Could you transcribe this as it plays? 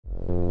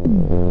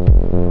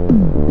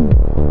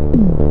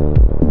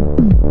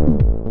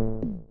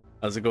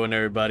How's it going,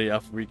 everybody?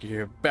 Alpha Rika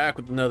here, back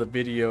with another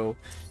video,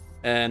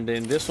 and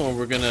in this one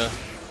we're gonna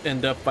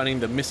end up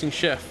finding the missing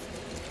chef.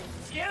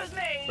 Excuse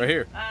me. Right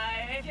here.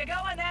 If you're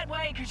going that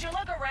way, could you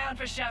look around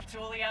for Chef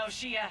Tulio?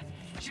 She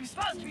was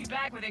supposed to be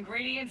back with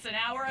ingredients an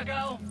hour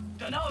ago.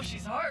 Don't know if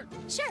she's hurt.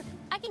 Sure,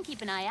 I can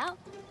keep an eye out.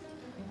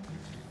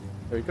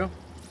 There you go.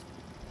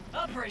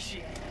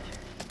 Appreciate it.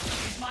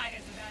 Mine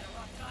isn't that a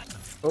rough time.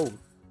 Oh.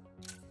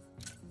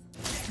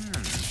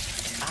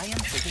 I am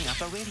picking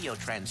up a radio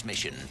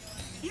transmission.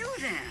 You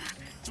there,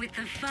 with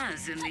the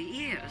fuzz in the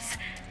ears.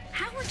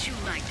 How would you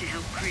like to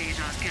help create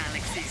our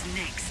galaxy's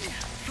next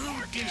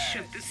food dish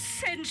of the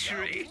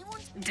century?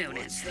 Don't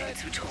answer,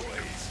 it's rhetorical.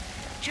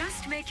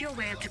 Just make your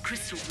way up to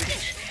Crystal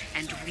Ridge,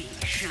 and we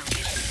shall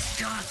get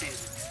started.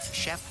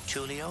 Chef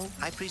Tulio,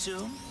 I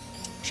presume?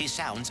 She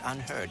sounds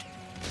unhurt.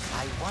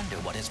 I wonder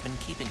what has been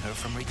keeping her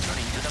from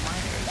returning to the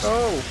miners.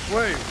 Oh,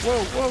 wait,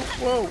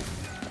 whoa.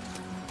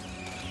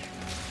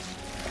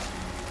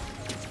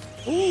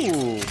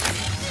 Ooh.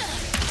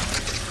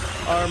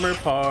 Armor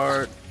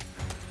part.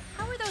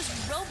 How are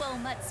those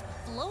robo-mutts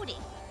floating?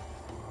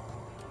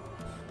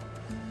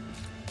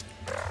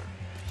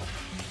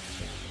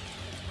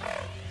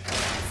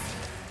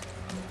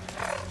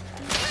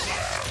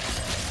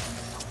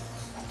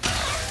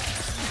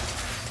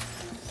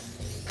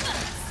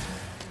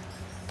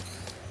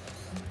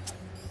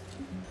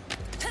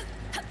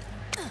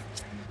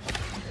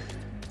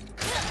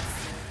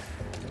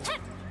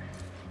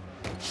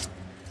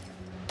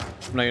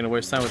 I'm not gonna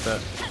waste time with that.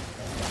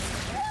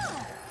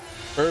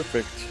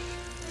 Perfect.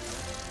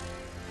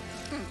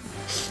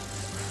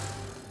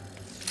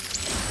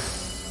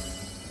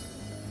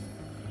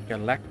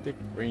 Galactic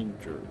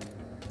Ranger.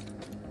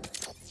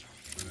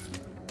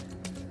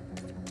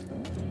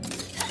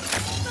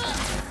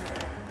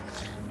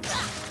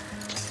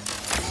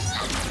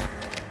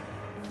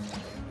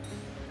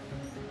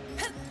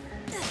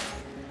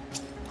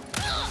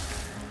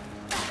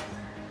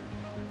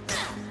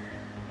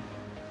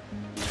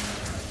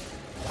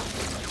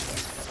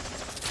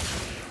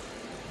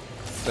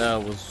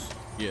 That was,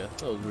 yeah,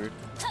 that was weird.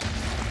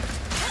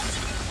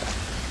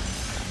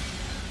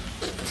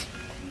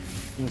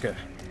 Okay.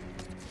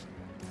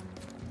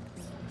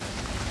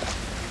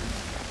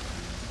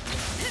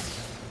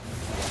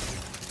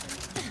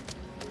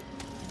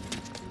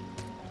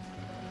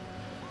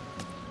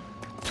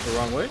 The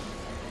wrong way?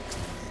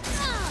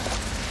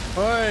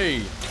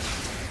 Hey!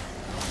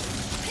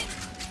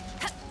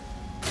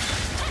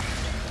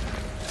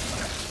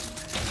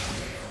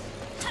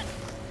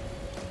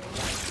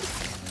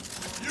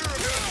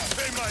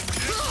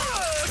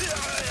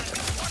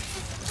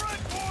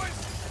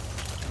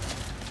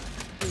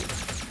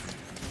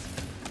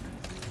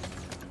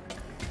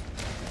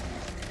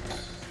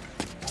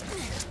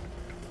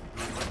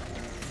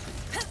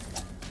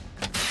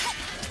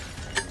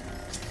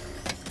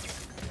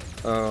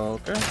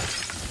 Okay.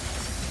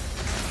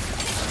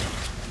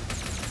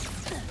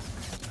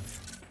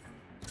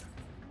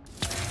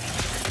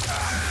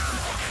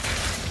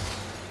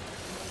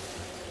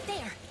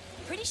 There.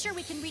 Pretty sure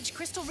we can reach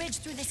Crystal Ridge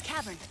through this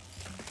cavern.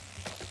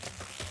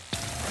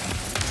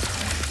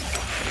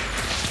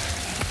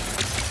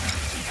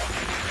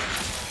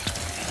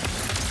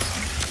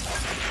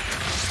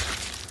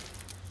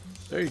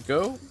 There you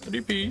go.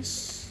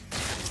 3-piece.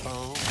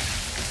 Oh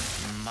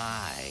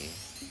my.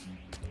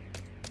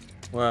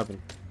 What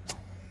happened?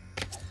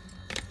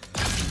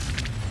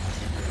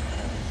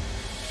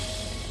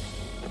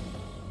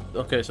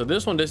 Okay, so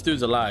this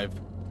dude's alive.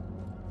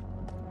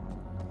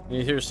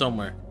 He's here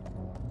somewhere.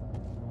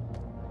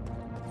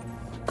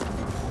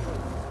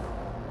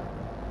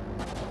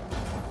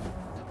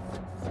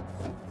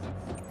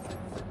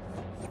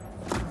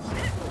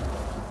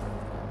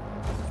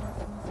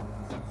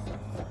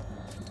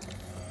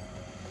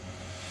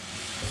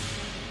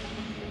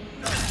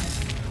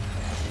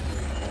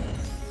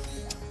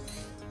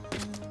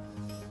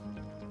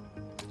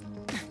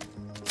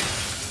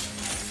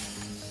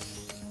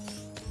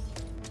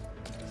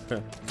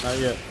 Okay, not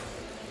yet.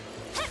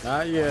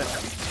 Not yet.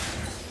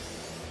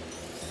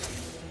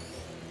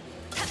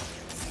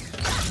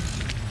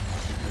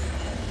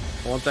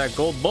 I want that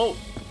gold bolt.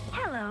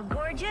 Hello,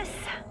 gorgeous.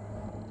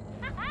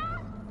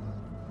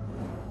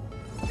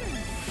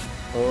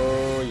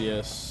 Oh,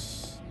 yes.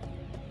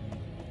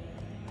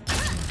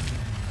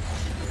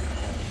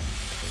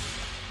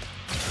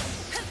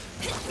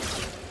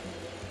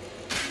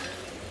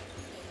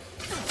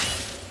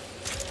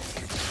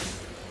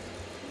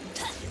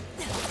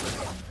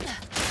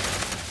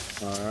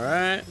 All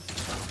right.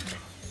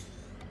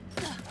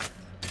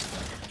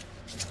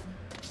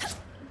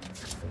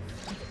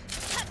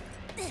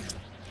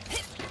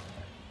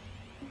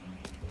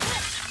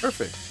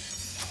 Perfect.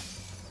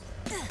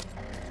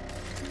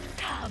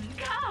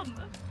 Come.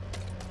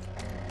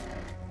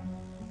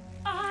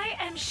 I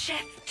am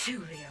Chef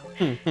Tulio,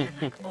 and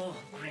like all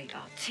great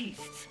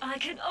artistes, I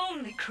can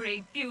only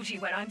create beauty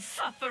when I'm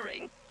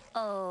suffering.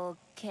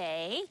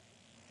 Okay.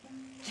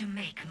 To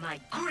make my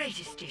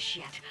greatest dish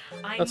yet,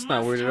 I That's must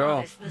not weird at all.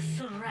 harvest the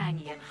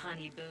Sarangian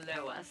honey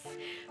below us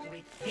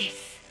with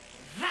this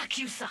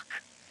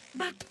vacusuck.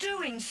 But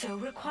doing so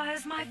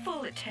requires my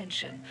full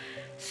attention,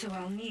 so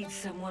I'll need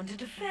someone to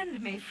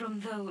defend me from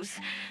those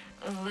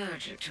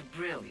allergic to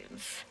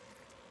brilliance.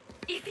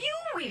 If you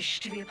wish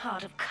to be a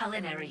part of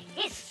culinary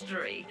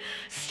history,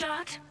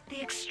 start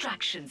the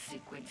extraction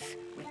sequence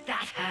with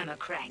that hammer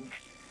crank.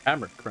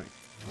 Hammer crank.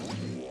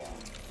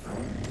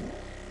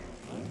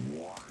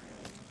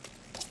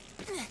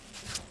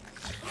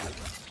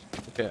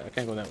 Okay, I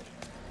can't go that way.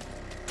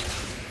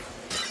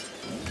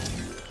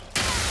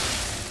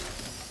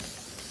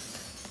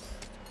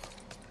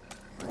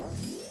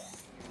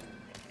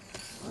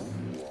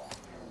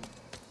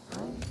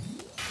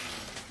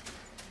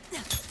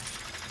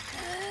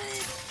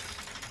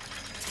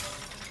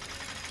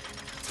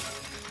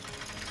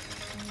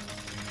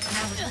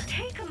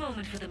 Take a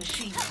moment for the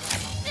machine.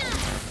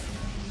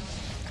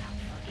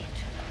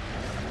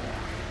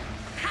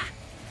 Ha!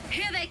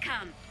 Here they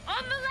come!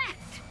 On the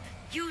left!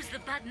 Use the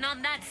button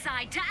on that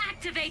side to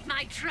activate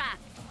my trap.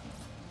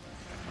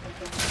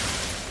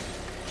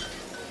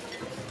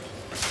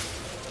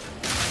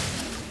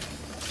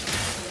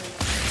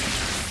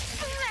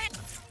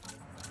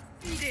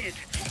 Splendid!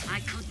 I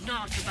could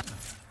not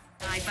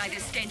abide by the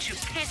stench of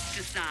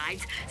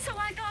pesticides, so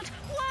I thought,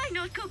 why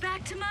not go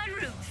back to my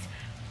roots?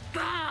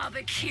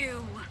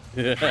 Barbecue!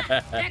 They're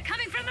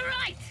coming from the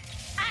right!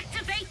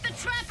 Activate the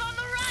trap on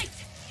the right!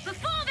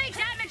 Before they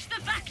damage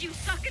the vacuum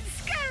suck and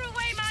scare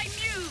away my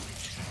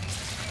muse!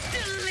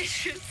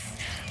 Delicious!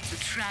 The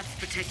traps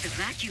protect the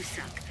vacuum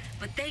suck,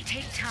 but they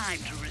take time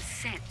to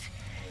reset.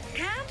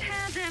 Can't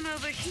have them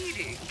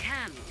overheating,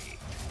 can we?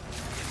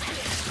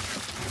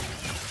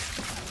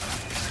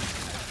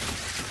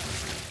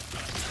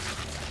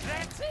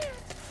 That's it.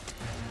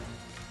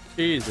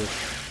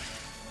 Jesus.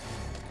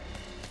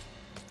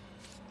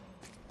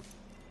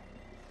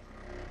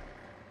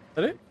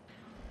 That it?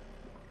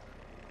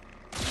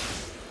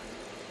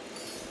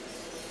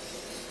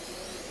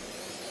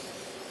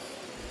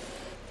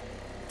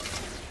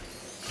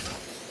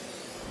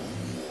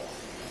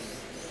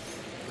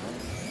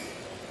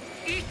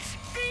 It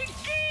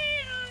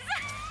begins!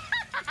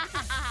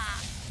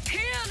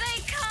 Here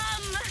they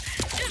come!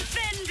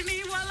 Defend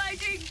me while I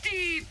dig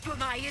deep for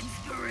my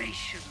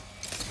inspiration.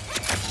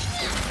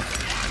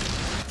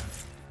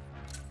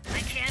 I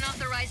can't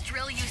authorize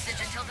drill usage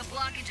until the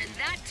blockage in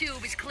that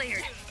tube is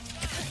cleared.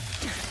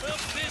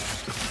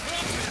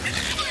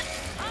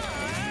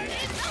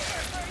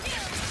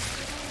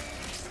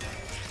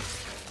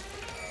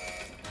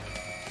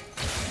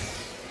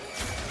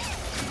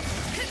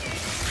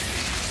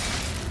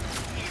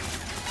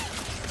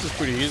 This is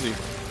pretty easy.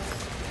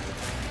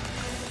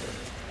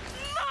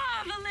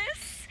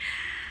 Marvelous!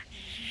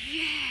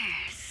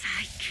 Yes,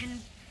 I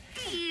can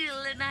feel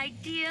an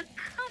idea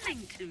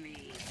coming to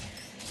me.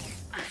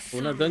 A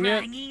We're not done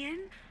yet?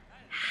 Sarangian,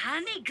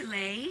 honey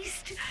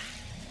glazed,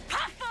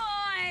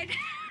 puffoid!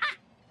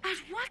 But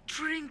what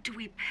drink do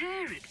we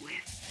pair it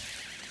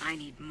with? I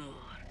need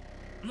more.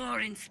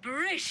 More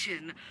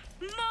inspiration.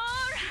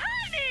 More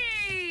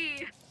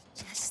honey!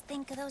 Just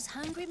think of those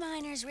hungry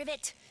miners,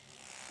 Rivet.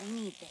 We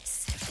need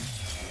this.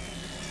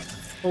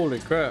 Holy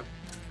crap.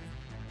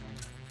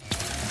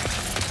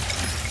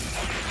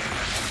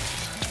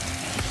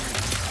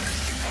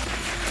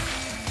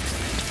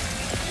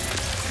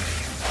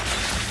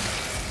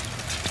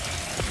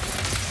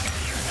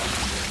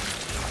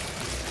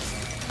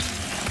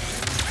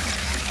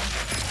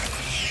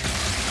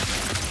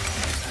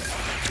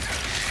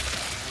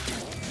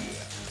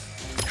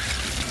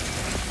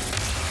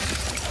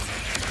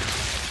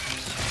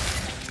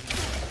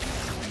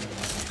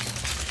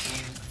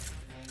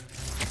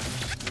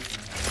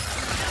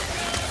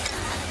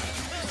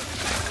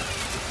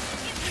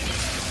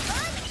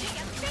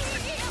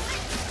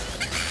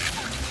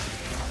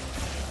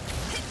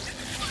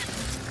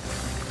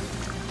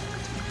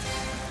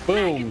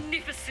 Boom.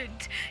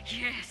 Magnificent!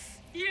 Yes,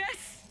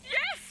 yes,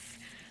 yes!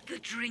 The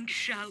drink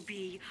shall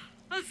be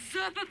a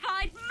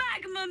serpified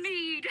magma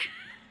mead!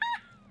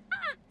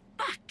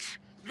 But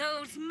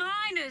those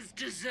miners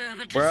deserve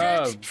a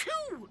dessert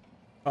too!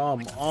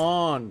 Come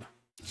on.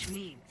 Which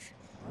means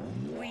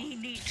we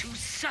need to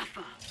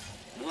suffer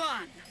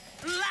one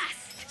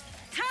last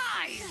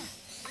time!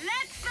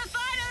 Let the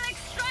final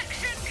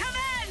extraction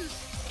commence!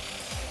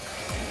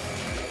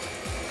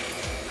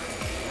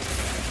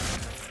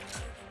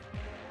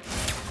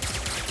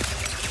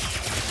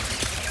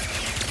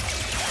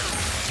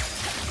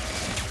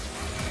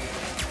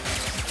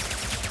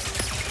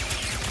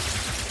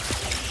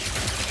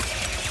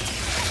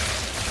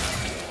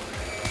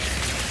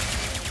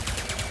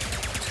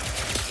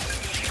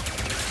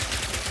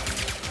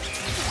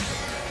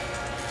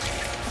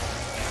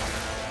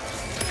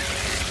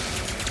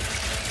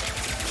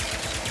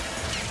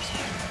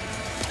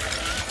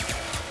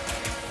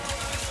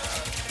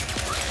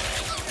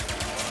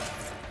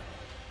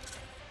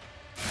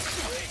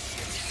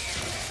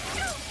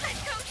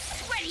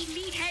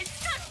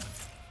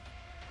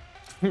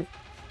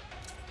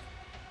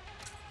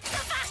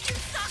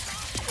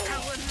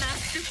 Our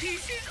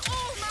masterpiece is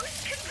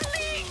almost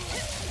complete!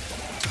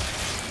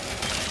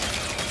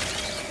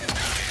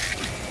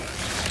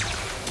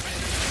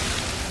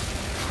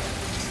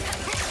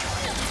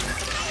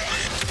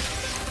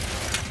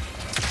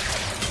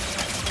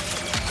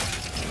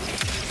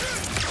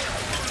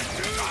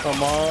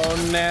 Come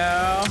on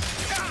now.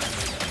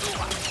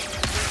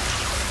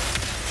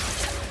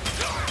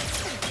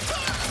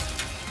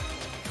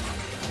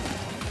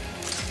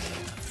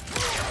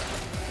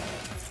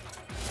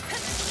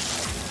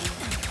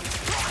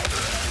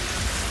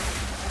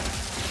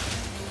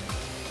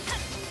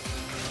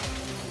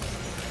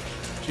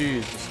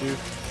 Jesus, dude.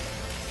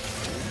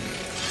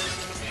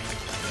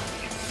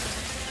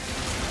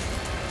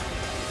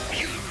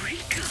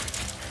 Eureka!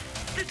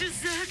 The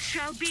dessert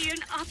shall be an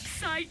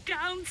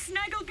upside-down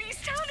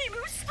Snagglebeast Townie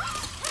Moose.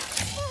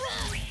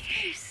 Oh,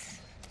 yes.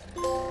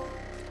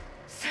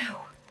 So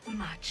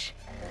much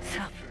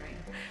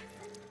suffering.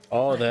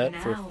 All But that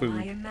now for my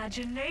food.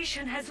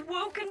 imagination has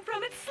woken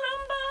from its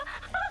slumber.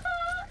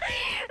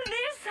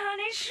 This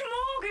honey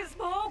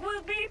smorgasbord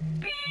will be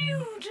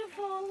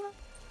beautiful.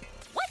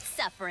 What's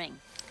suffering?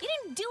 You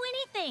didn't do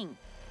anything.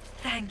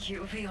 Thank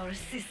you for your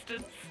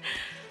assistance.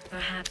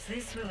 Perhaps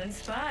this will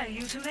inspire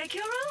you to make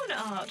your own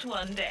art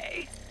one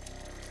day.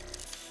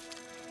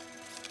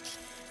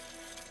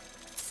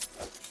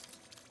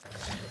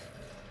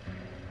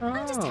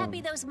 I'm just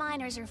happy those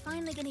miners are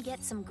finally gonna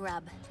get some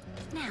grub.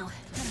 Now,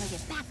 how do I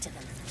get back to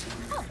them?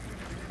 Oh,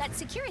 that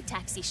security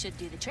taxi should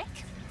do the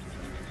trick.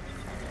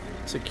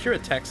 Secure a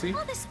taxi.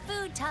 All this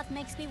food talk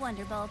makes me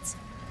wonder, Bolts.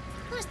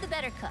 Who's the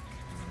better cook?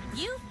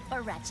 You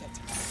or Ratchet?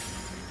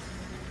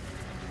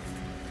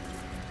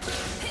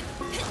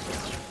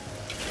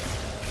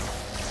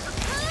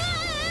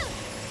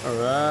 All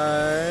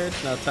right,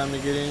 now time to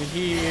get in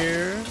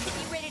here.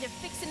 You ready to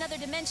fix another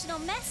dimensional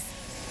mess?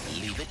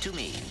 Leave it to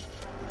me.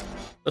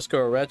 Let's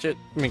go, Ratchet.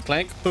 I mean,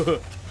 Clank.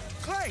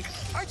 Clank,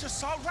 I just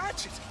saw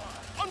Ratchet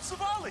on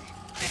Savali.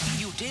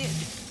 You did?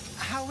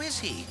 How is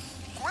he?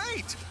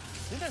 Great,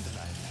 thinner than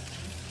I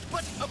imagined,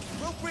 but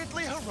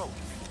appropriately heroic.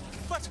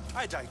 But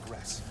I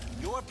digress.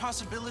 Your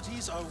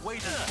possibilities are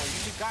waiting for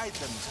you to guide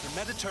them to the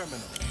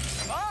meta-terminal.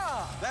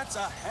 Ah, that's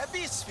a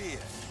heavy sphere.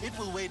 It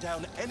will weigh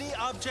down any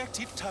object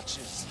it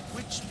touches,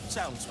 which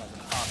sounds rather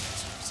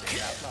harmless to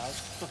say out loud.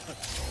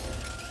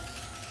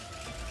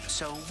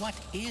 So what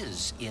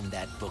is in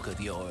that book of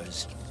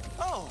yours?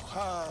 Oh,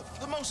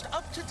 the most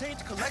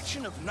up-to-date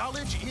collection of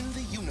knowledge in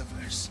the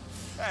universe,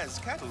 as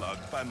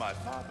cataloged by my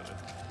father.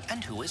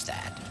 And who is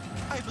that?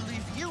 I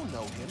believe you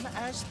know him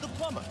as the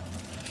plumber.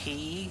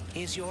 He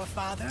is your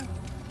father?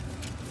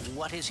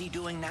 What is he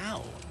doing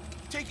now?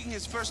 Taking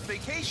his first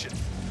vacation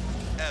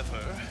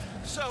ever.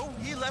 So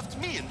he left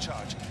me in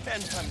charge,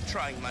 and I'm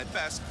trying my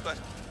best, but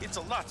it's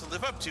a lot to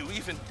live up to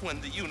even when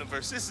the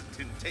universe isn't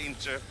in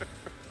danger.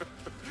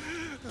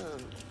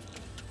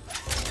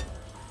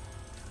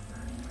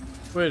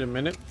 Wait a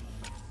minute.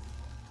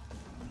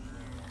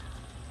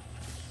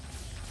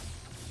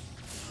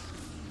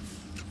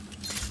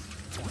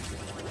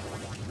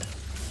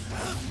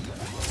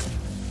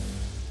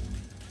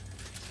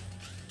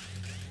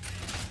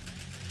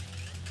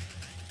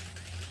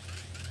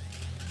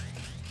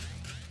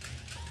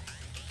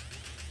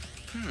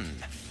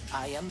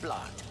 I am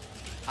blocked.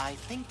 I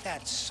think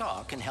that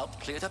saw can help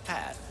clear the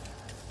path.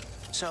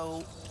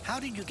 So, how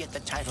did you get the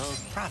title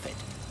Prophet?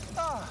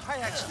 I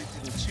actually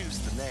didn't choose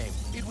the name.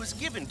 It was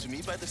given to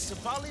me by the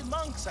Savali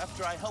monks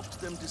after I helped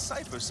them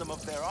decipher some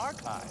of their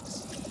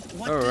archives.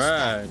 What All does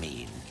that right.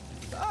 mean?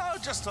 Oh,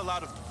 just a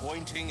lot of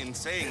pointing and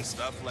saying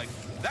stuff like,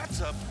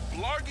 that's a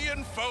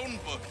Blargian phone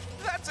book,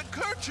 that's a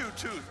Kerchu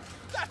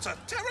tooth, that's a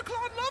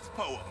Terraclon love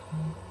poem.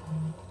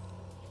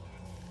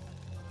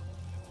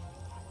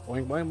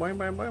 Boing, boing, boing,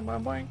 boing, boing,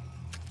 boing, boing.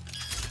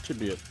 Should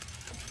be it.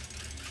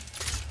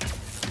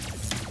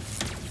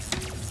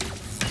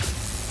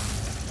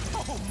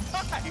 Oh my!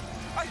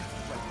 I have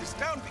to write this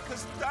down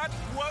because that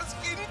was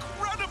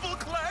incredible,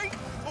 Clank!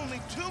 Only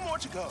 2 more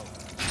to go.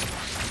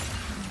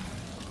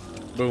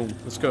 Boom.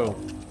 Let's go.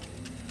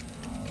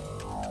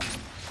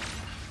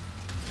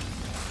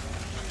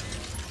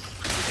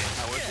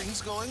 How are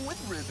things going with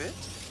Rivet?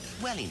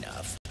 Well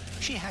enough.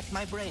 She hacked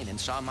my brain and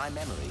saw my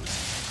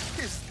memories.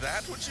 Is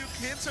that what you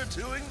kids are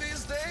doing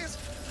these days?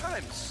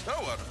 I'm so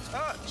out of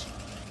touch.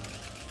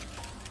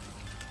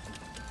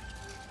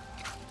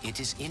 It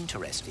is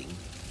interesting.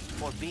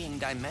 For being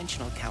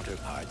dimensional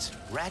counterparts,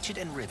 Ratchet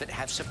and Rivet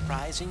have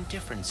surprising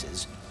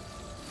differences.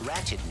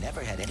 Ratchet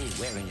never had any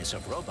wariness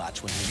of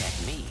robots when he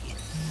met me.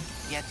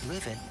 Yet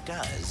Rivet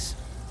does.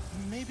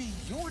 Maybe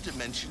your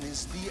dimension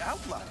is the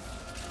outlier.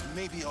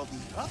 Maybe all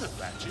the other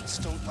Ratchets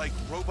don't like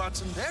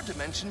robots in their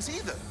dimensions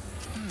either.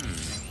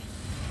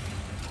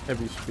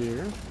 Heavy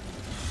spear.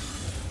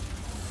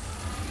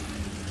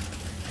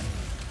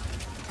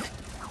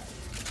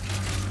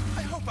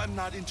 I hope I'm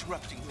not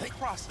interrupting your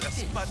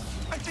process, but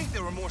I think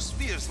there are more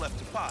spheres left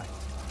to find.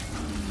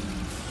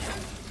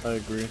 I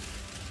agree.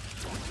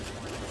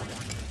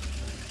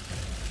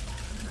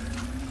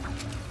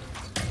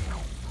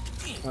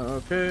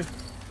 Okay.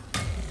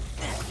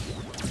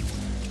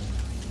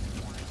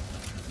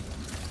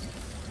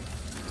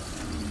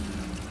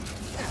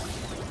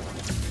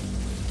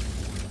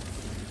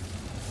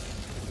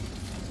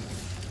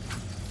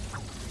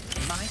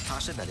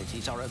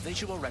 possibilities are a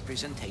visual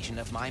representation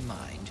of my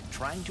mind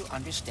trying to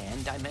understand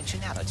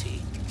dimensionality.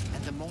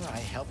 And the more I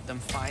help them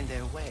find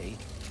their way,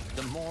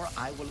 the more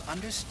I will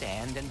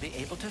understand and be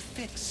able to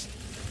fix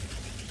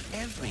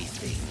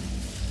everything.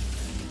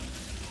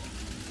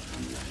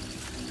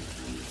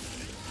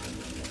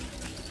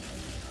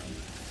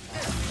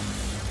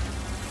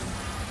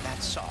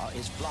 That saw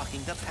is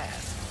blocking the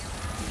path.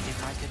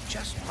 If I could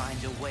just find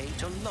a way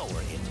to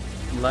lower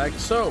it. Like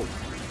so.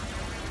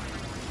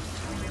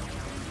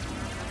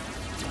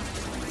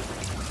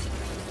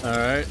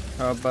 Alright,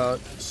 how about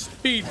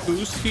speed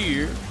boost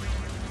here?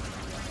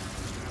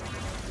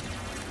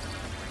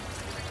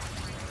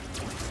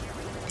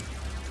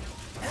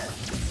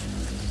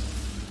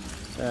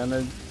 And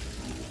a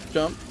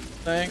jump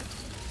thing.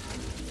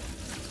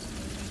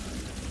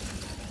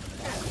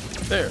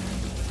 There.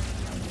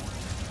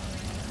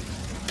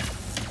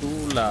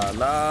 Ooh la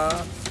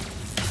la.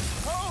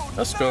 Oh,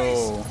 Let's nice.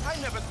 go. I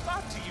never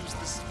thought to use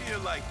the spear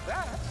like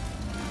that.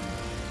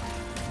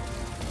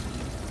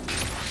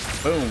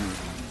 Boom.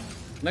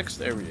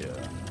 Next area.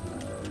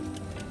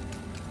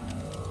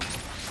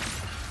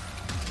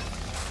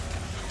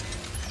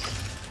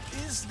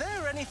 Is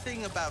there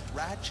anything about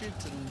Ratchet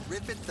and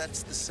Rivet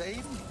that's the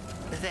same?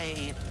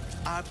 They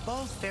are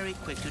both very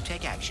quick to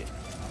take action.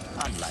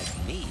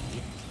 Unlike me,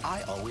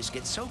 I always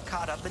get so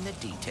caught up in the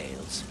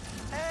details.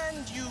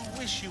 And you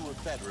wish you were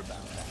better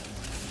about that.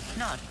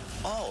 Not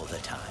all the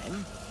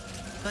time,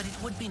 but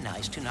it would be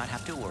nice to not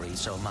have to worry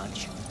so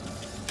much.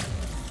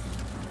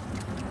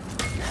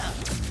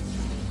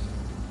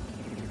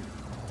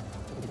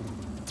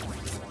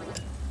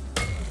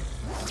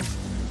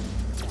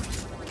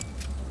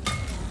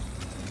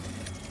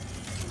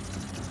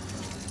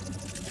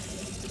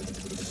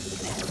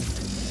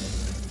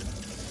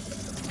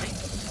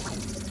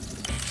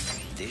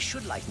 This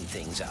should lighten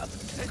things up.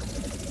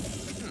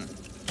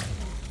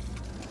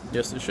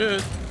 Yes, it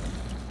should.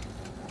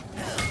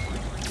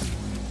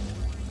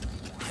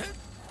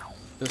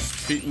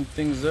 Just speeding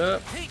things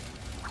up.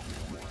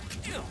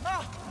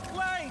 Ah,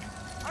 Clank!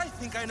 I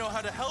think I know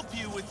how to help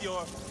you with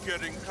your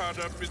getting caught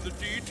up in the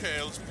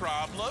details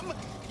problem.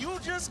 You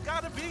just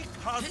gotta be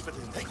confident.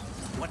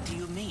 What do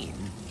you mean?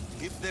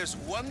 If there's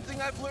one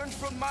thing I've learned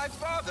from my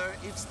father,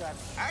 it's that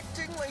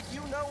acting like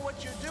you know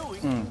what you're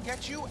doing can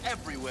get you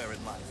everywhere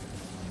in life.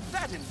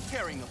 That and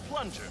carrying a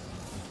plunger.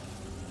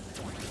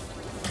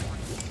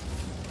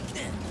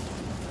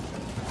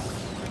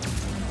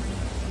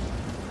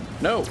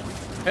 No.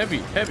 Heavy,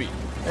 heavy,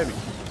 heavy.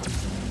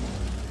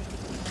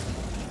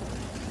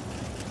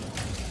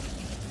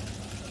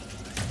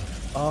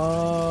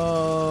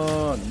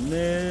 Oh,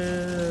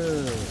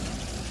 no.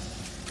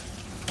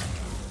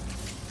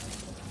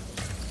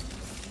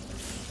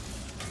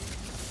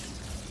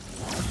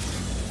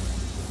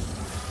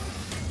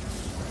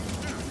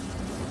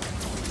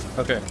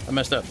 Okay, I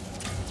messed up.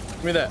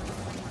 Give me that.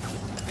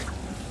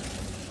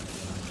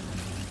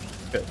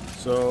 Okay,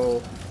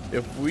 so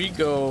if we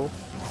go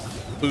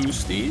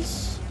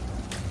boosties,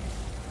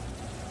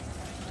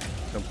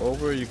 jump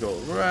over, you go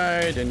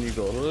right, and you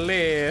go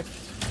left,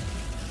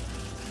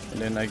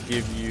 and then I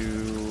give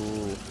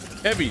you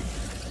heavy.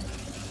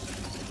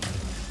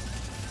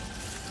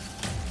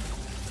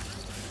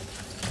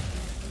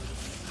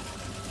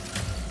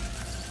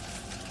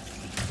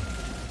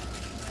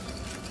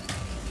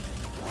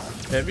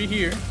 Heavy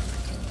here,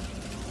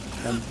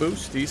 and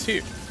boosties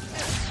here.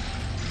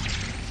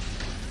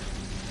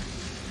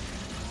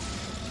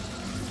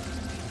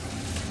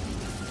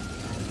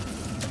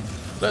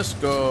 Let's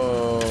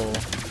go.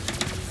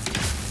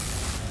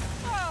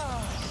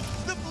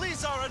 The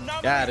Blizon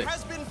anomaly Got it.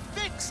 has been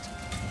fixed.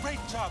 Great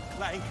job,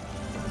 Clank.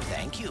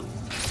 Thank you.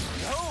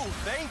 No,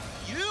 thank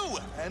you.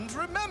 And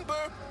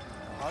remember,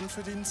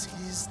 confidence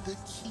is the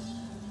key.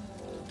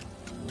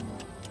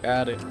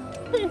 Got it.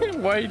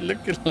 Why are you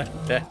looking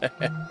like that?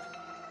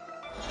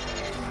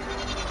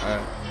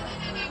 Alright.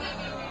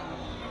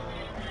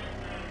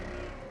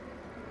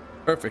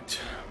 Perfect.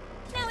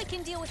 Now we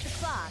can deal with the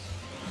clock.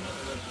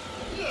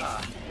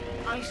 Yeah,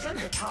 I sent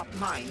the top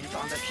minds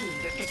on the team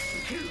to fix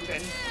the tube,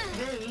 and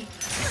they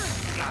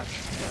got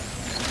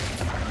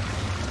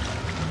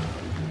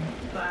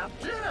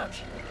That's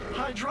it.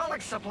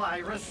 Hydraulic supply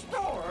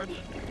restored.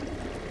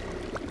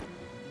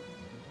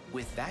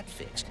 With that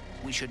fixed,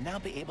 we should now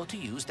be able to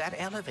use that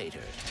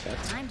elevator.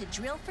 Time to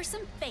drill for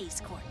some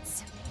phase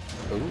quartz.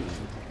 Ooh.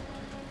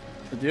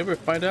 Did you ever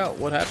find out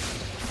what happened?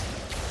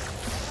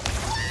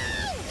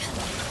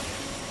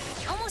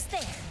 Almost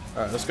there.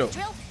 Alright, let's go.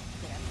 Drill,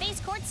 get our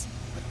phase quartz,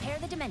 repair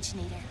the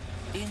Dimensionator.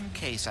 In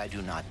case I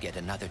do not get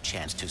another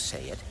chance to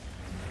say it,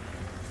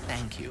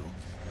 thank you.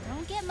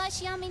 Don't get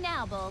mushy on me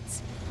now,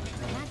 Bolts.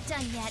 We're not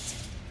done yet.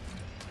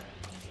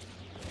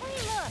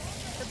 Hey, look!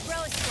 The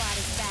Bro Squad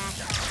is back.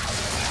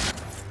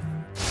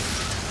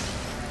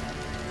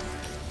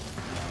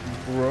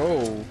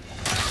 Bro.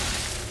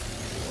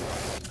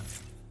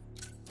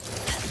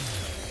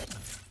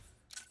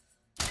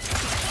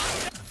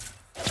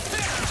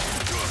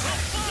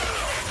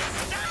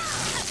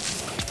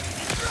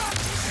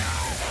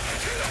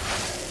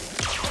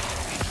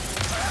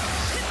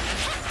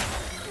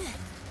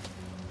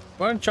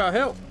 Why don't y'all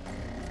help?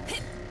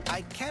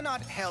 I cannot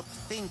help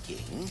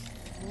thinking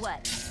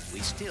What? we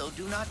still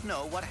do not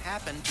know what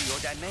happened to your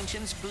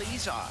dimension's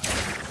Blizon.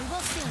 We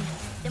will soon.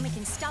 Then we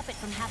can stop it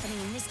from happening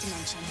in this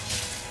dimension.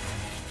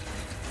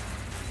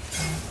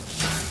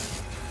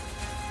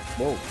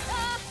 Whoa.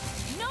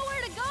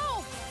 Nowhere to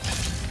go!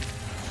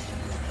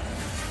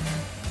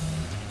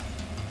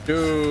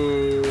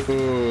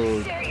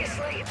 Dude.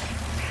 Seriously,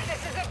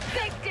 this is a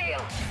big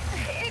deal.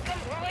 It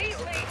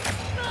completely...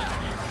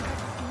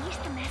 Are these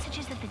the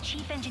messages that the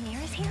chief engineer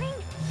is hearing?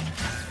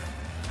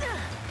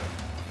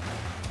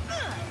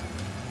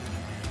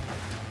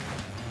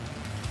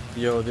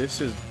 Yo,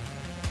 this is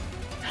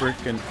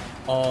freaking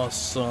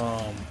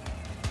awesome.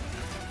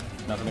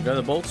 Not gonna grab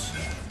the bolts?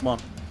 Come on.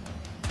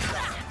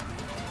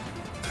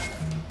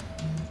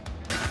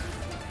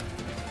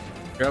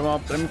 Grab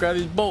up, let me grab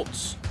these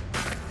bolts.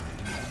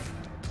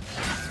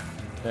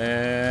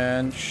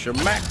 And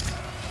shmack.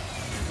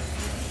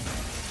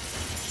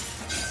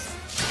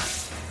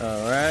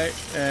 Alright,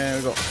 and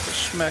we go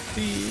smack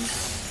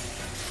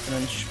these, and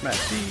then smack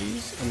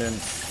these, and then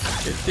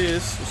hit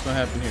this. What's gonna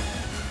happen here?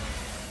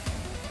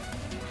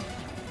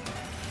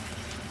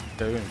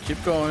 Okay, we're gonna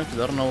keep going because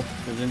I don't know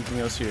if there's anything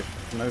else here.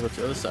 I'm gonna go to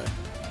the other side.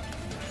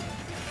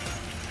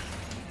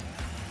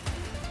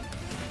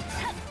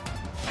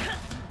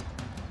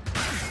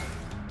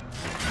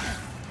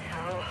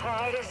 How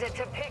hard is it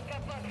to pick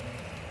up a...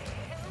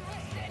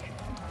 Listen!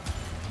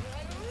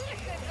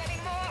 Listen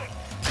anymore!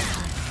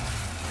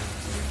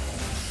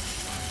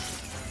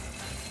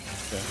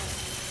 Okay.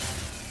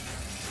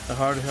 How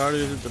hard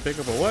is it to pick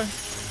up a what?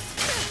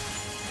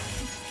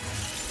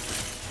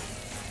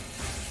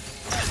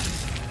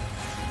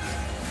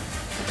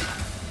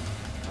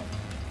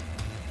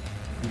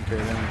 Okay,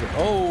 then we go.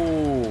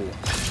 Oh!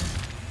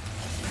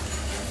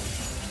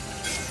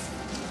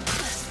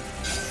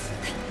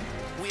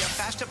 We are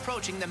fast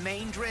approaching the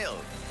main drill.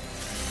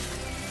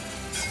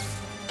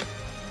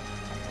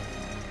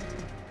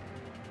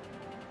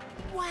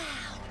 Wow!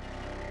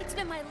 It's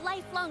been my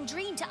lifelong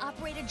dream to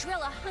operate a drill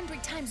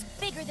 100 times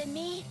bigger than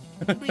me.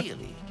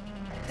 Really?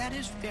 That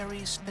is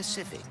very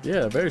specific.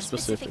 Yeah, very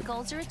specific. Specific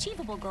goals are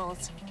achievable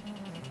goals.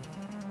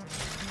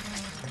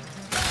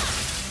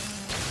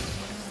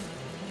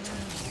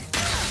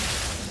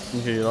 You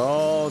hit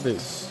all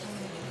this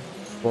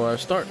before I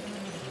start.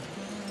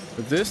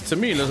 But this to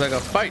me looks like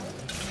a fight.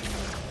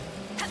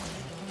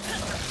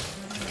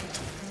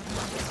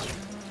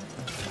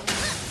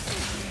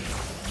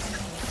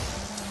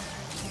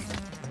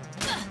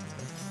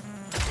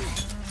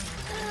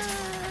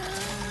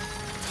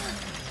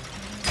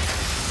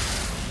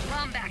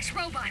 Lombax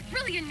robot,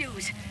 brilliant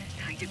news!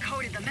 I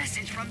decoded the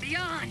message from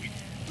beyond.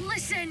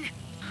 Listen!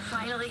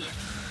 Finally,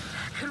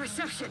 good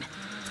reception.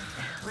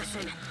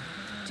 Listen,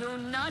 do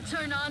not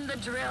turn on the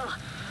drill.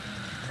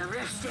 The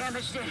rifts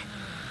damaged it.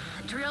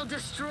 The drill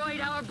destroyed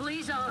our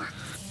Blizon.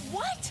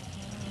 What?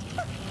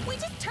 We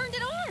just turned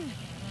it on!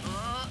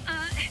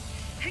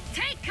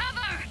 Take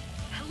cover!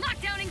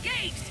 Lockdown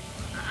engaged!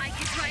 I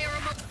can try a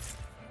remote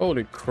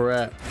Holy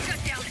crap.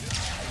 shutdown.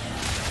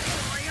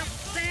 Hurry up,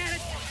 there!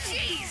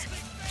 Jeez!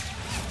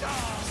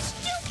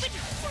 Stupid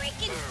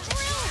freaking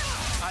drill!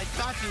 I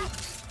thought you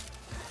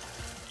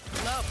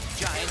loved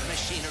giant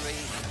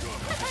machinery.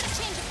 Let's have a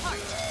change of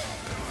heart.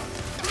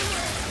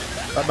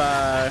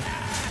 Bye-bye.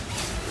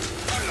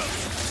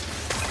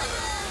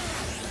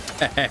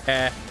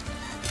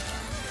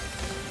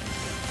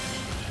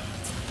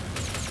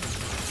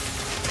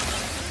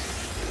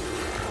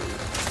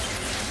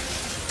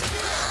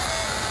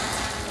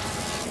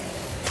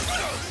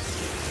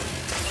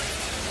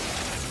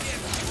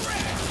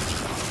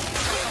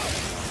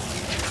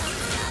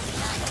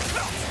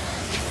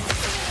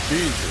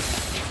 Jesus.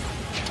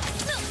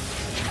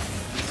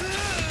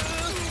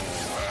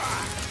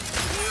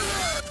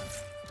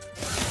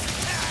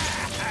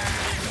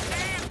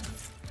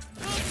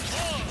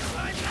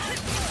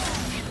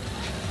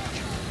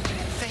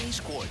 Phase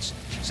quartz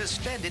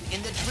suspended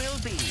in the drill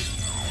beam.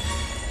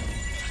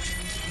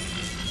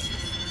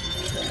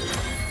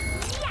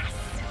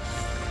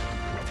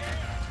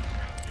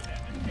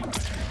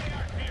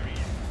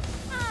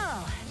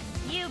 Oh,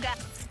 you got...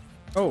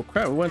 Oh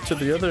crap, we went to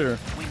the other.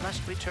 We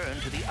must return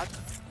to the other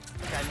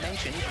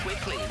dimension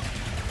quickly.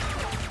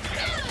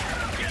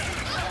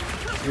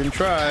 We can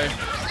try.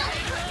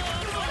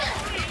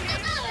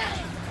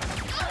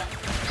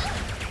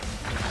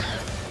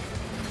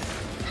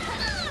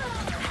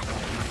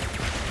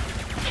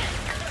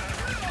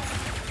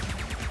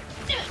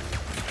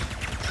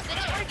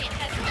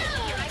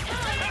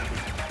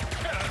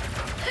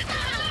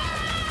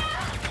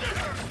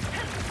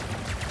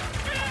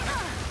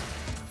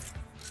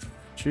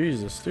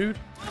 Jesus, dude.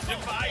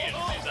 Defiance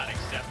is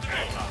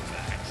unacceptable,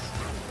 Lombax.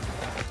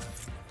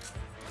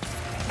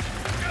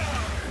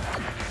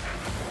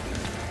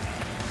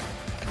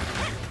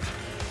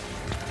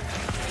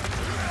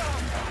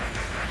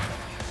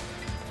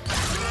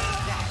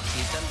 That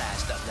is the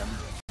last of them.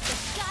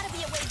 There's gotta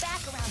be a way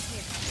back around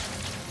here.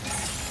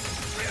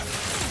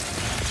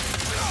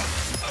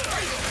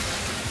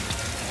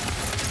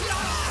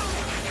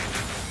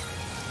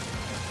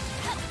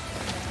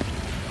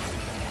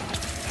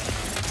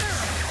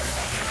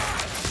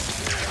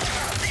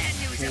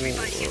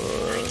 everybody.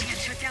 I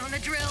can't shut down the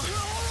drill.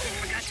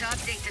 I forgot to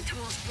update the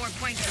tools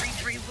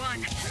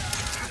 4.331.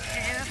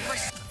 Prepare for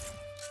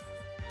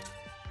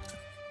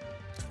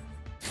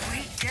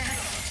sweet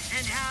death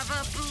and have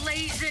a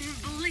blazing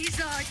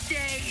Blizon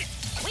day.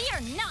 We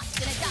are not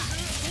gonna die,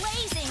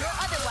 blazing or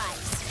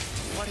otherwise.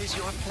 What is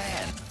your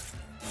plan?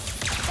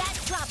 That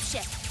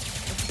dropship.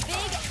 It's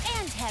big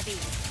and heavy.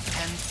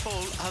 And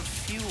full of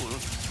fuel.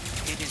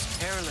 It is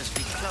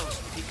perilously close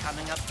to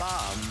becoming a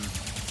bomb.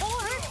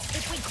 Or,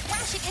 if we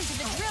crash it into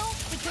the drill,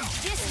 we could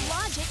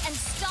dislodge it and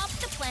stop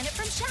the planet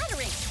from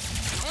shattering.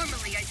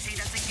 Normally I'd say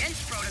that's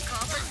against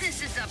protocol, but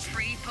this is a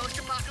free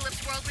post-apocalypse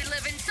world we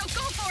live in, so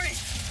go for it!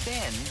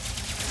 Then,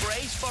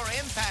 brace for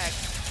impact.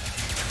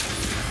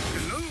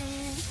 Hello,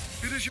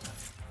 it is your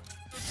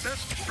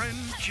best friend,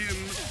 Jim.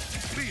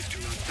 Please do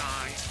not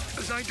die,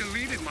 as I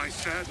deleted my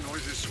sad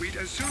noises suite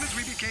as soon as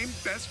we became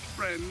best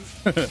friends.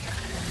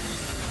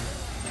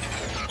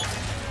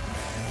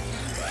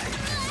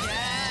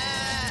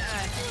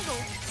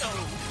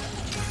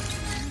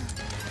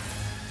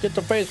 Get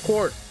the face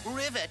cord.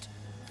 Rivet.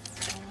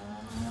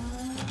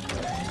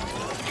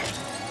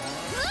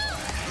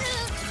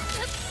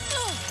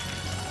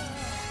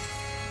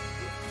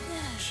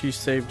 She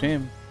saved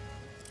him.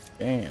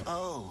 Damn.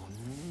 Oh,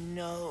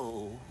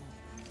 no.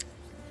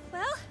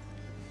 Well,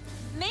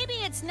 maybe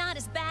it's not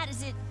as bad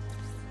as it...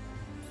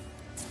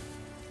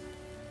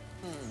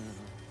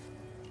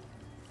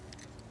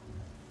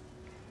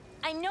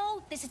 I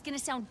know this is gonna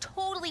sound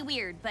totally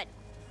weird, but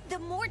the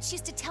Morts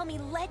used to tell me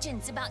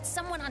legends about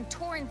someone on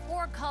Torrin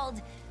 4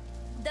 called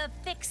the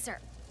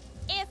Fixer.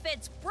 If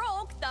it's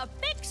broke, the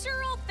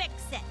Fixer will fix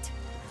it.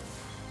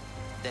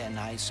 Then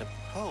I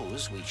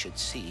suppose we should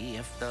see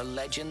if the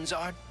legends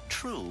are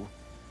true.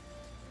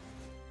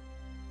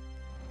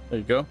 There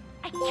you go.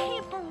 I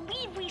can't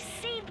believe we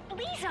saved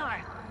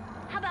Blizon.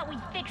 How about we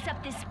fix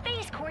up this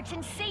space quartz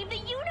and save the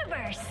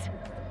universe?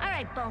 All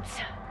right, Boats.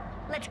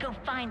 Let's go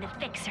find the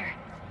Fixer.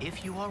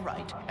 If you are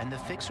right, and the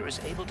Fixer is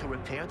able to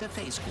repair the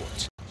phase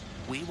quartz,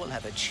 we will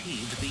have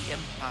achieved the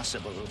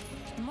impossible.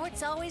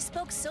 Mort's always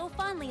spoke so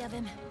fondly of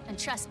him. And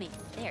trust me,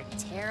 they are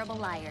terrible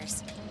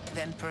liars.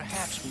 Then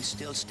perhaps we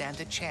still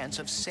stand a chance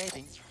of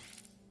saving.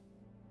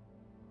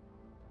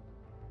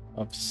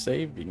 Of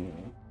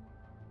saving.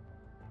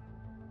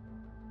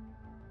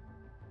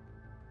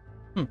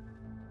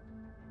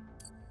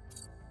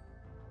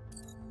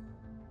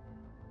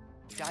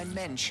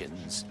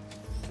 Dimensions.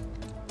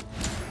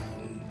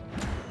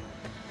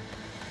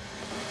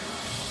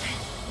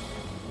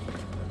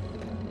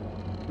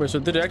 Wait, so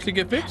did it actually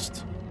get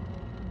fixed?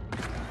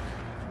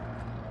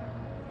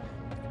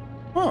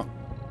 Huh.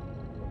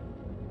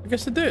 I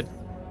guess it did.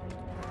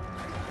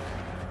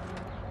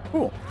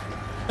 Cool.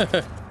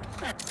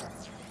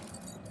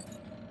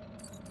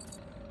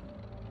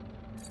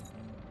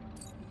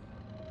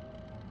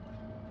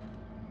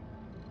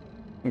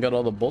 Got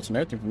all the bolts and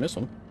everything from this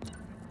one.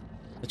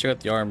 Let's check out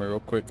the armor real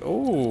quick.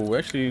 Oh,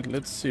 actually,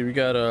 let's see. We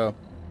got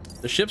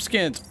the ship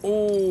skins.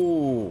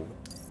 Oh,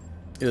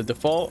 either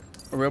default,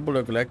 Rebel,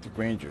 or Galactic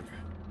Ranger.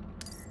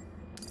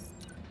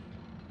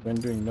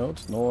 Rendering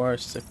notes, Noir,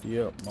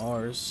 Sepia,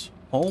 Mars,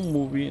 home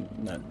movie,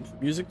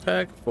 music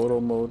pack, photo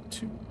mode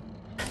 2.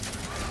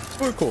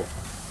 Super cool.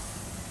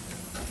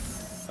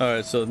 All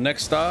right, so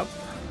next stop.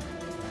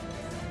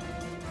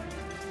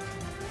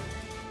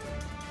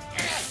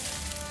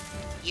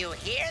 You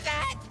hear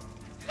that?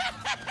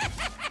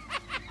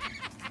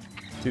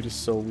 Dude is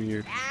so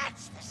weird.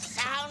 That's the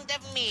sound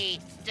of me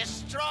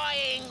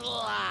destroying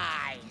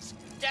lies.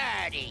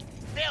 Dirty,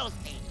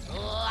 filthy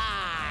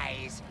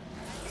lies.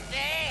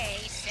 They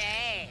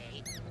say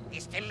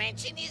this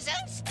dimension is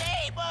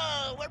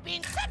unstable. We're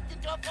being sucked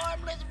into a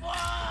formless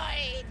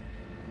void.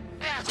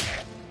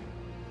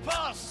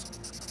 False.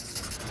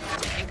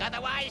 Think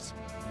otherwise?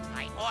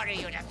 I order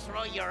you to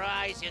throw your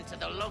eyes into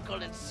the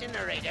local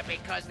incinerator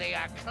because they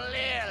are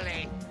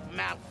clearly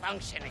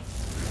malfunctioning.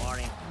 More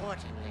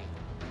importantly,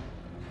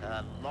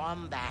 the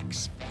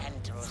Lombax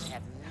Vandals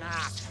have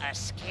not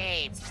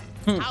escaped.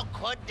 How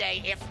could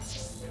they if...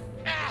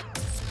 I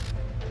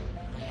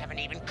haven't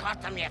even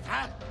caught them yet,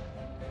 huh?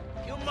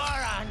 You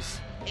morons!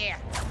 Here.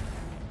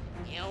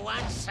 You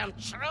want some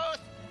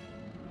truth?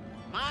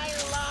 My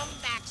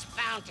Lombax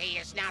bounty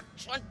is now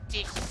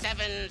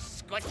 27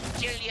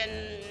 squadrillion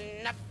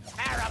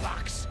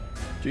Nefarious.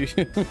 Just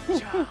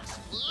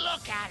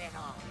look at it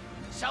all.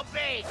 So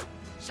big,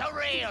 so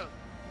real,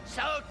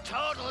 so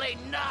totally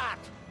not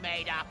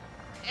made up.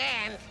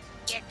 And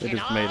it can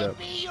all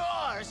be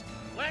yours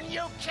when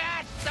you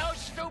catch those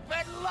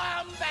stupid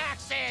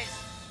Lombaxes.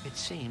 It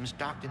seems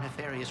Dr.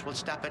 Nefarious will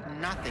stop at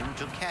nothing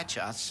to catch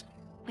us.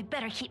 We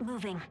better keep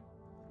moving.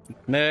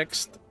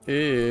 Next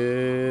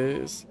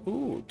is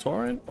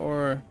Torrin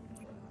or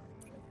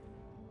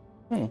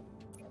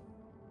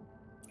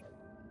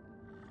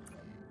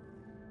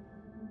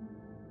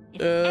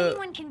If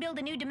anyone can build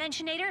a new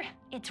Dimensionator,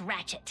 it's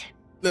Ratchet.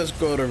 Let's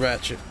go to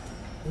Ratchet.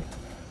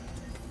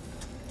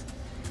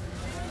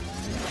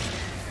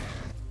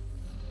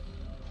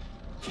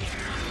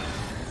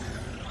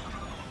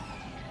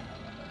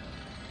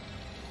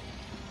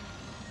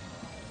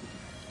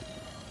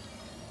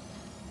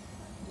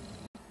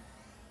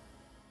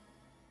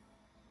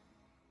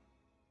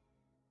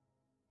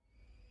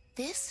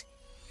 This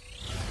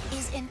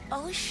is an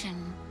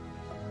ocean.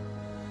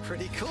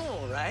 Pretty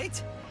cool, right?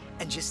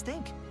 And just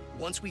think,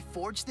 once we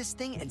forge this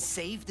thing and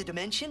save the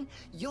dimension,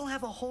 you'll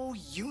have a whole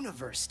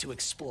universe to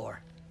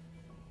explore.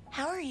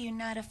 How are you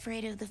not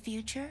afraid of the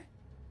future?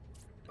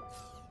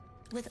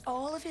 With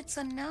all of its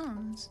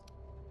unknowns.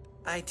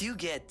 I do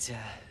get,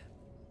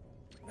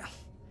 well,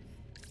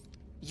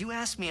 you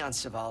asked me on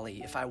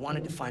Savali if I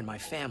wanted to find my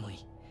family.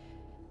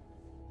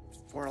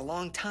 For a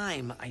long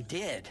time, I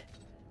did.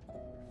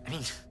 I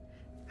mean,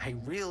 I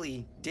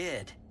really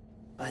did.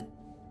 But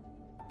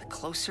the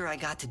closer I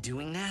got to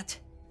doing that,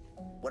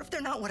 what if they're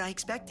not what I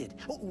expected?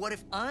 What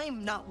if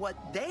I'm not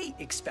what they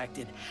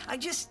expected?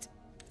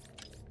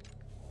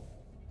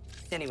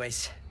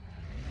 Anyways,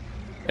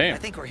 damn. I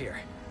think we're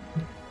here.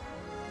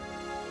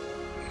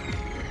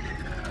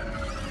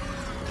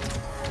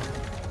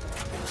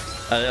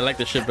 I like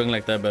the ship looking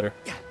like that better.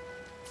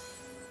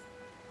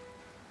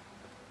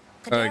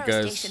 Alright,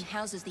 guys. Station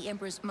houses the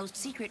Emperor's most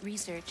secret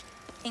research,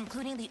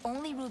 including the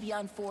only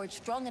Rubion forge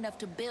strong enough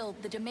to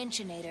build the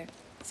Dimensionator.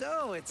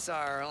 So it's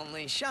our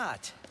only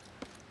shot.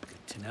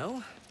 Good to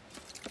know.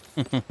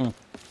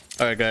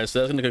 Alright, guys, so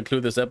that's gonna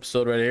conclude this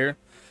episode right here.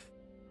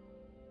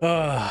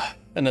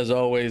 And as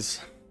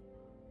always,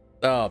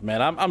 oh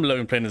man, I'm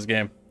loving playing this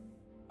game.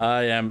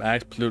 I am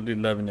absolutely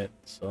loving it.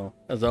 So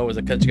as always,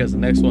 I'll catch you guys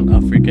in the next one.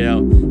 I'll freak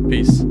out.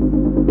 Peace.